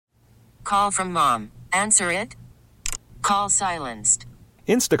call from mom. Answer it. Call silenced.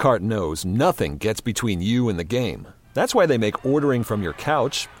 Instacart knows nothing gets between you and the game. That's why they make ordering from your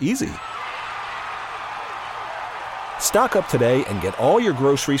couch easy. Stock up today and get all your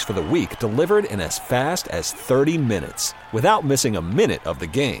groceries for the week delivered in as fast as 30 minutes without missing a minute of the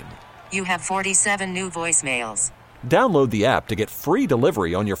game. You have 47 new voicemails. Download the app to get free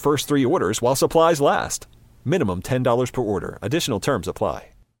delivery on your first 3 orders while supplies last. Minimum $10 per order. Additional terms apply.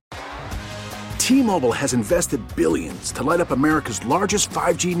 T-Mobile has invested billions to light up America's largest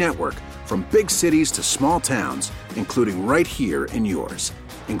 5G network, from big cities to small towns, including right here in yours.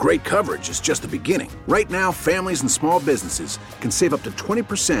 And great coverage is just the beginning. Right now, families and small businesses can save up to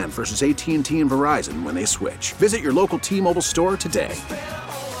 20% versus AT&T and Verizon when they switch. Visit your local T-Mobile store today.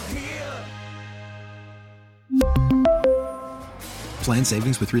 Plan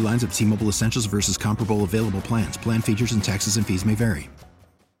savings with 3 lines of T-Mobile Essentials versus comparable available plans. Plan features and taxes and fees may vary.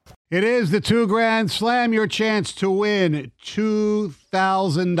 It is the $2 Grand Slam, your chance to win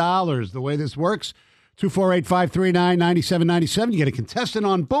 $2,000. The way this works, 248-539-9797. You get a contestant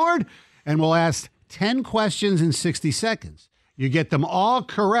on board, and we'll ask 10 questions in 60 seconds. You get them all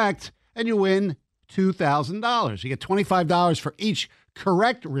correct, and you win $2,000. You get $25 for each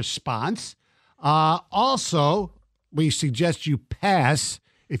correct response. Also, we suggest you pass.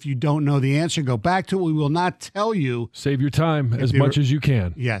 If you don't know the answer, go back to it. We will not tell you. Save your time as much as you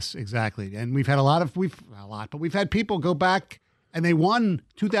can. Yes, exactly. And we've had but we've had people go back and they won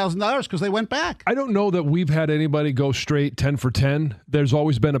 $2,000 because they went back. I don't know that we've had anybody go straight 10 for 10. There's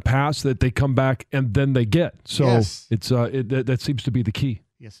always been a pass that they come back and then they get. So yes. That seems to be the key.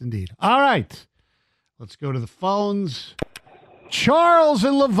 Yes, indeed. All right. Let's go to the phones. Charles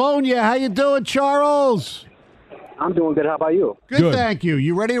in Livonia. How you doing, Charles? I'm doing good. How about you? Good, thank you.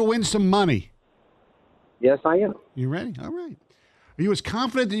 You ready to win some money? Yes, I am. You ready? All right. Are you as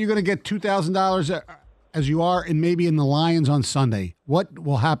confident that you're going to get $2,000 as you are maybe in the Lions on Sunday? What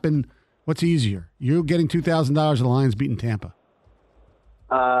will happen? What's easier? You getting $2,000 or the Lions beating Tampa?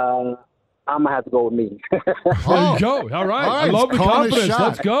 I'm going to have to go with me. There you go. All right. I love the confidence.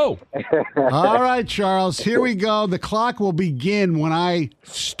 Let's go. All right, Charles. Here we go. The clock will begin when I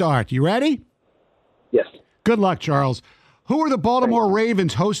start. You ready? Yes. Good luck, Charles. Who are the Baltimore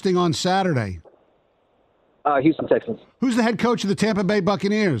Ravens hosting on Saturday? Houston Texans. Who's the head coach of the Tampa Bay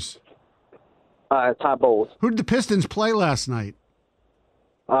Buccaneers? Todd Bowles. Who did the Pistons play last night?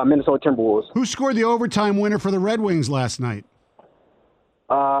 Minnesota Timberwolves. Who scored the overtime winner for the Red Wings last night?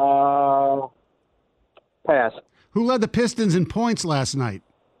 Pass. Who led the Pistons in points last night?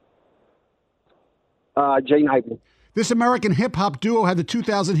 Jay Knighton. This American hip-hop duo had the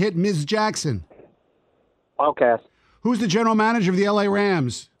 2000 hit Ms. Jackson. Outcast. Who's the general manager of the LA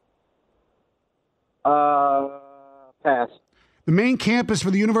Rams? Pass. The main campus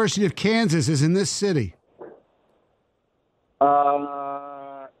for the University of Kansas is in this city.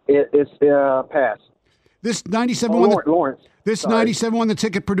 It's pass. This 97 Lawrence. This 97 one, the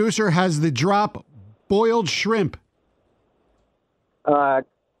ticket producer has the drop boiled shrimp.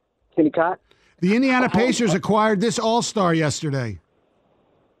 Kenny Cott. The Indiana Pacers acquired this all-star yesterday.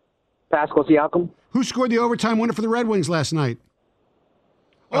 Pascal Siakam. Who scored the overtime winner for the Red Wings last night?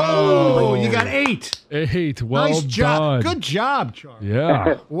 Oh, you got 8. 8. Well nice job. done. Good job, Charles.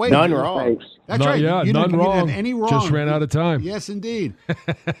 Yeah. None wrong. That's right. Yeah, you none didn't wrong. have any wrong. Just ran out of time. Yes, indeed.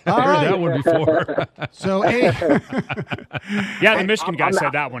 All right. That one before. So 8. Yeah, the Michigan guy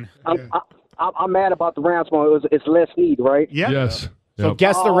said that one. I'm mad about the Rams one. It's Les Snead, right? Yep. Yes. So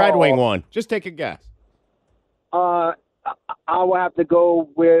guess the Red Wing one. Just take a guess. I will have to go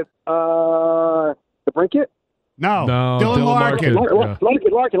with the Brinkett. No. Dylan Larkin.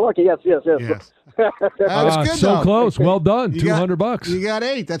 Larkin. Yes. That was good, so though. close. Well done. $200. You got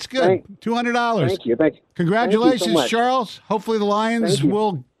 8. That's good. $200. Thank you. Congratulations, Thank you so much. Charles. Hopefully the Lions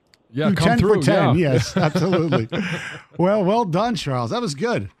will do come 10 through. for 10. Yeah. Yes, absolutely. well done, Charles. That was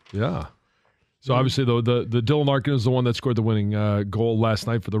good. Yeah. So obviously, though, the Dylan Larkin is the one that scored the winning goal last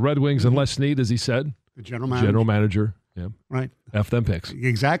night for the Red Wings, and Les Snead, as he said, the general manager. General manager. Yeah. Right. F them picks.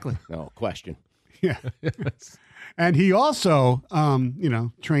 Exactly. No question. Yeah. And he also,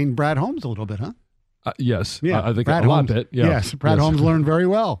 trained Brad Holmes a little bit, huh? Yes. Yeah. I think Brad a lot Holmes, bit. Yeah. Yes. Brad Holmes learned very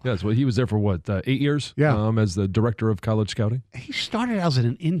well. Yes. Well, he was there for what, 8 years? Yeah. As the director of college scouting. He started as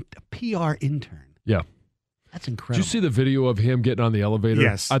a PR intern. Yeah. That's incredible. Did you see the video of him getting on the elevator?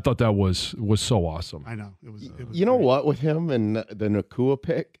 Yes. I thought that was so awesome. I know. It was You know what? With him and the Nakua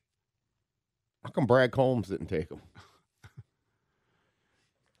pick, how come Brad Holmes didn't take him?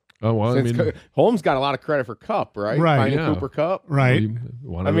 Oh, well, Holmes got a lot of credit for Cup, right? Right. Finding Yeah. Cooper Cup. Right.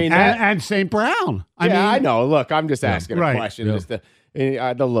 I mean, and St. Brown. I know. Look, I'm just asking a question. Yeah. Just to,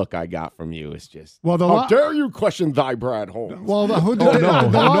 And the look I got from you is just, Well, how dare you question thy Brad Holmes? Well,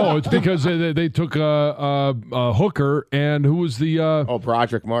 No, it's because they took Hooker and who was the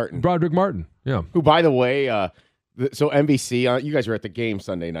Broderick Martin. Broderick Martin, yeah. Who, by the way, so NBC, you guys were at the game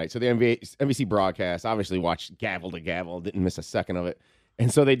Sunday night. So the NBC broadcast, obviously watched gavel to gavel, didn't miss a second of it.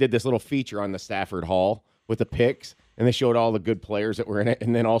 And so they did this little feature on the Stafford Hall with the picks, and they showed all the good players that were in it.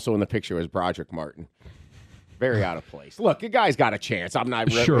 And then also in the picture was Broderick Martin. Very out of place. Look, the guy's got a chance. I'm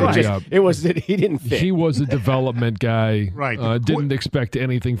not sure. It was he didn't fit. He was a development guy. Right. Didn't expect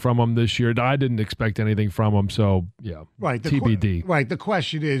anything from him this year. I didn't expect anything from him. So yeah. Right. TBD. Right. The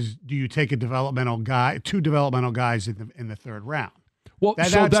question is, do you take two developmental guys in the third round? Well,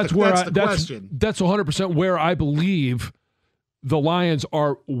 that's the question. That's 100% where I believe the Lions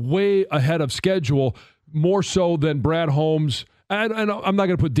are way ahead of schedule, more so than Brad Holmes. And I'm not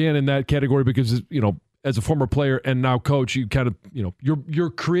going to put Dan in that category because as a former player and now coach, you kind of, you're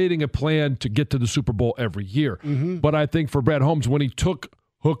creating a plan to get to the Super Bowl every year. Mm-hmm. But I think for Brad Holmes, when he took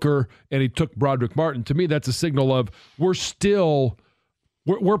Hooker and he took Broderick Martin, to me, that's a signal of we're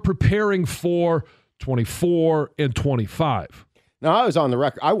preparing for 24 and 25. Now, I was on the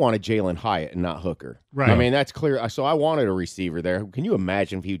record. I wanted Jalen Hyatt and not Hooker. Right. I mean, that's clear. So I wanted a receiver there. Can you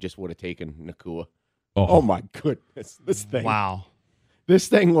imagine if he just would have taken Nakua? Oh my goodness. This thing. Wow. This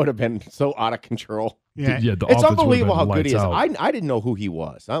thing would have been so out of control. Yeah, it's unbelievable how good he is. I didn't know who he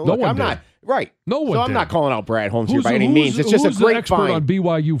was. No one I'm did. Not right. No one. So I'm did. not calling out Brad Holmes here by any means. It's just a great expert find. on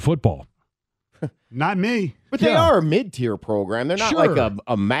BYU football. Not me. But they are a mid-tier program. They're not Sure. like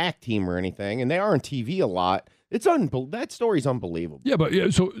a MAC team or anything, and they are on TV a lot. That story's unbelievable. Yeah, but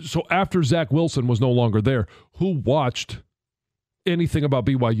so after Zach Wilson was no longer there, who watched anything about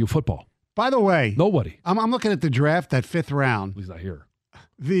BYU football? By the way, nobody. I'm looking at the draft, that fifth round. He's not here.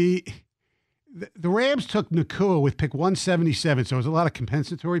 The Rams took Nakua with pick 177, so it was a lot of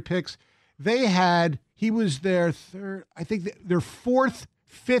compensatory picks. He was their third, I think their fourth,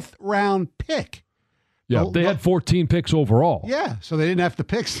 fifth round pick. Yeah, they had 14 picks overall. Yeah, so they didn't have the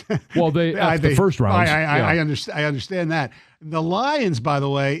picks. Well, after the first round. I understand that. The Lions, by the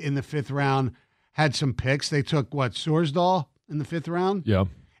way, in the fifth round had some picks. They took Sorsdahl in the fifth round. Yeah.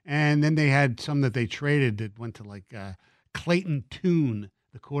 And then they had some that they traded that went to Clayton Tune,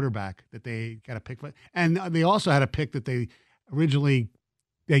 the quarterback that they got a pick for. And they also had a pick that they originally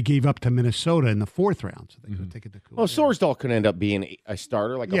gave up to Minnesota in the fourth round, so they could take it to Cool. Well, Sorsdahl could end up being a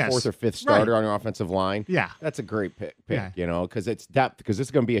starter, like a fourth or fifth starter on your offensive line. Yeah. That's a great pick, because it's depth, because this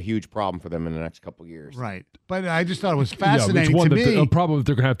is going to be a huge problem for them in the next couple of years. Right. But I just thought it was fascinating to me. A problem that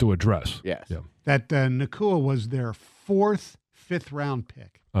they're going to have to address. Yes. Yeah. That Nakua was their fourth, fifth round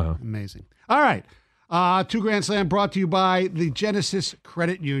pick. Uh-huh. Amazing. All right. Two Grand Slam brought to you by the Genesis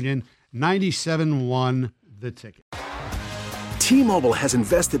Credit Union. 97-1 the ticket. T-Mobile has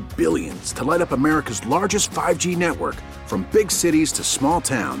invested billions to light up America's largest 5G network, from big cities to small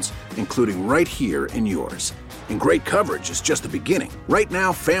towns, including right here in yours. And great coverage is just the beginning. Right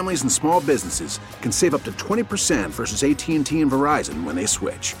now, families and small businesses can save up to 20% versus AT&T and Verizon when they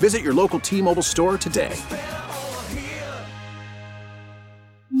switch. Visit your local T-Mobile store today.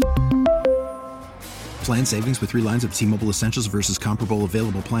 Plan savings with 3 lines of T-Mobile Essentials versus comparable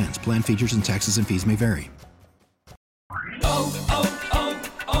available plans. Plan features and taxes and fees may vary.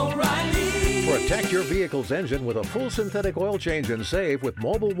 Protect your vehicle's engine with a full synthetic oil change and save with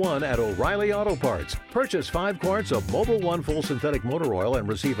Mobile One at O'Reilly Auto Parts. Purchase 5 quarts of Mobile One full synthetic motor oil and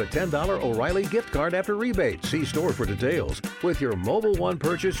receive a $10 O'Reilly gift card after rebate. See store for details. With your Mobile One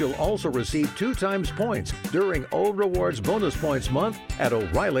purchase, you'll also receive 2 times points during O Rewards Bonus Points Month at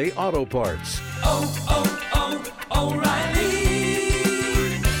O'Reilly Auto Parts. O'Reilly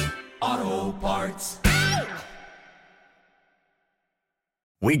Auto Parts.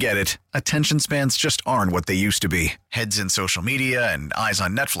 We get it. Attention spans just aren't what they used to be. Heads in social media and eyes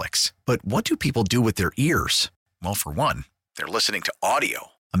on Netflix. But what do people do with their ears? Well, for one, they're listening to audio.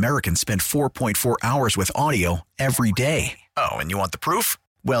 Americans spend 4.4 hours with audio every day. Oh, and you want the proof?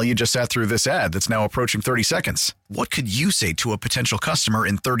 Well, you just sat through this ad that's now approaching 30 seconds. What could you say to a potential customer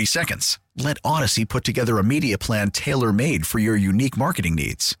in 30 seconds? Let Odyssey put together a media plan tailor-made for your unique marketing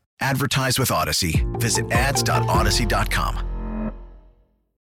needs. Advertise with Odyssey. Visit ads.odyssey.com.